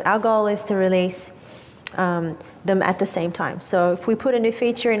 So our goal is to release them at the same time. So if we put a new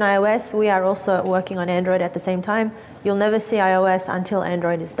feature in iOS, we are also working on Android at the same time. You'll never see iOS until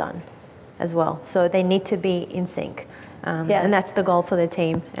Android is done as well. So they need to be in sync. And that's the goal for the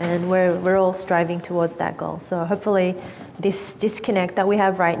team, and we're all striving towards that goal. So hopefully this disconnect that we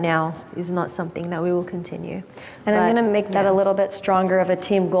have right now is not something that we will continue. And I'm going to make that a little bit stronger of a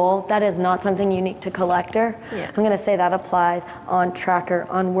team goal. That is not something unique to Collector. I'm going to say that applies on Tracker,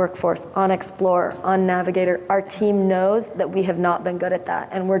 on Workforce, on Explorer, on Navigator. Our team knows that we have not been good at that,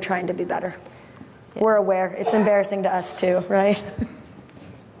 and we're trying to be better. We're aware. It's embarrassing to us too, right?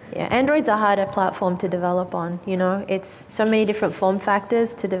 Yeah, Android's a harder platform to develop on, It's so many different form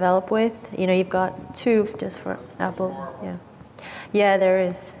factors to develop with. You've got 2 just for Apple. Yeah, there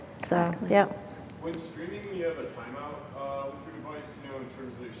is. So, yeah. When streaming, you have a timeout with your device, in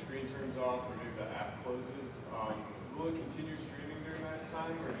terms of your screen turns off or maybe the app closes. Will it continue streaming during that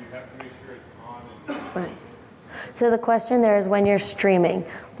time, or do you have to make sure it's on? Right. So the question there is, when you're streaming,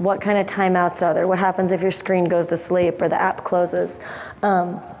 what kind of timeouts are there? What happens if your screen goes to sleep or the app closes?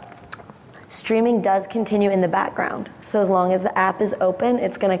 Streaming does continue in the background. So as long as the app is open,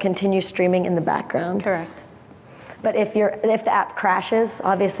 it's going to continue streaming in the background. Correct. But if the app crashes,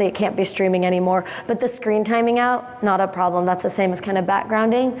 obviously it can't be streaming anymore. But the screen timing out, not a problem. That's the same as kind of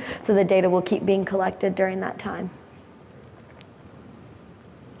backgrounding. So the data will keep being collected during that time.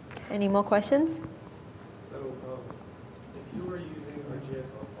 Any more questions? So if you were using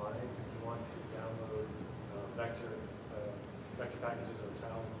ArcGIS online, you want to download vector packages or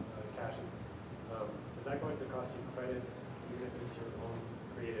tile caches, is that going to cost you credits even if it's your own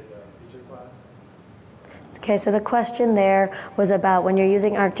created feature class? Okay, so the question there was about when you're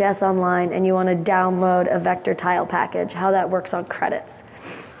using ArcGIS online and you want to download a vector tile package, how that works on credits.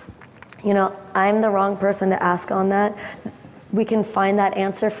 I'm the wrong person to ask on that. We can find that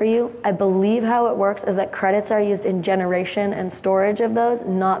answer for you. I believe how it works is that credits are used in generation and storage of those,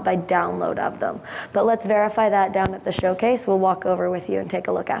 not by download of them. But let's verify that down at the showcase. We'll walk over with you and take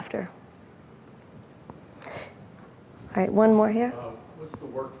a look after. All right, one more here. What's the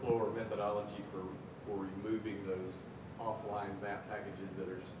workflow or methodology for removing those offline map packages that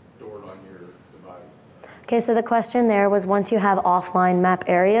are stored on your device? Okay, so the question there was, once you have offline map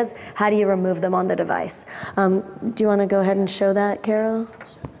areas, how do you remove them on the device? Do you want to go ahead and show that, Carol?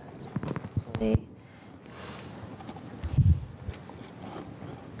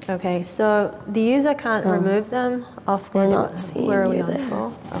 Okay, so the user can't remove them off their device. Where are we on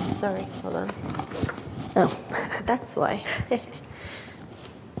for? Oh, sorry, hold on. Oh. That's why.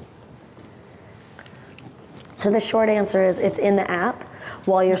 So the short answer is it's in the app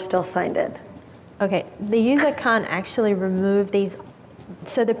while you're still signed in. Okay, the user can't actually remove these.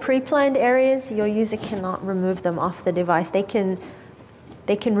 So the pre-planned areas, your user cannot remove them off the device. They can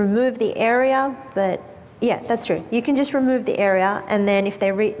remove the area, but yeah, that's true. You can just remove the area, and then if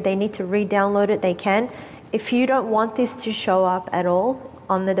they need to re-download it, they can. If you don't want this to show up at all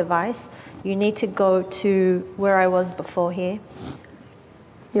on the device, you need to go to where I was before here.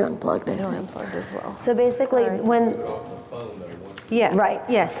 You unplugged it. No, I unplugged as well. So basically, when yeah, right,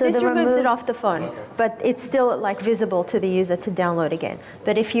 yes, so this removes it off the phone, but it's still visible to the user to download again.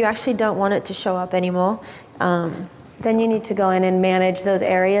 But if you actually don't want it to show up anymore, then you need to go in and manage those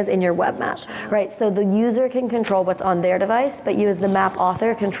areas in your web map, right? So the user can control what's on their device, but you as the map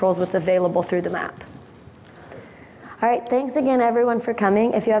author controls what's available through the map. All right, thanks again everyone for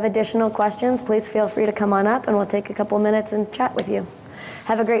coming. If you have additional questions, please feel free to come on up and we'll take a couple minutes and chat with you.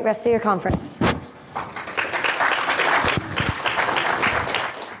 Have a great rest of your conference.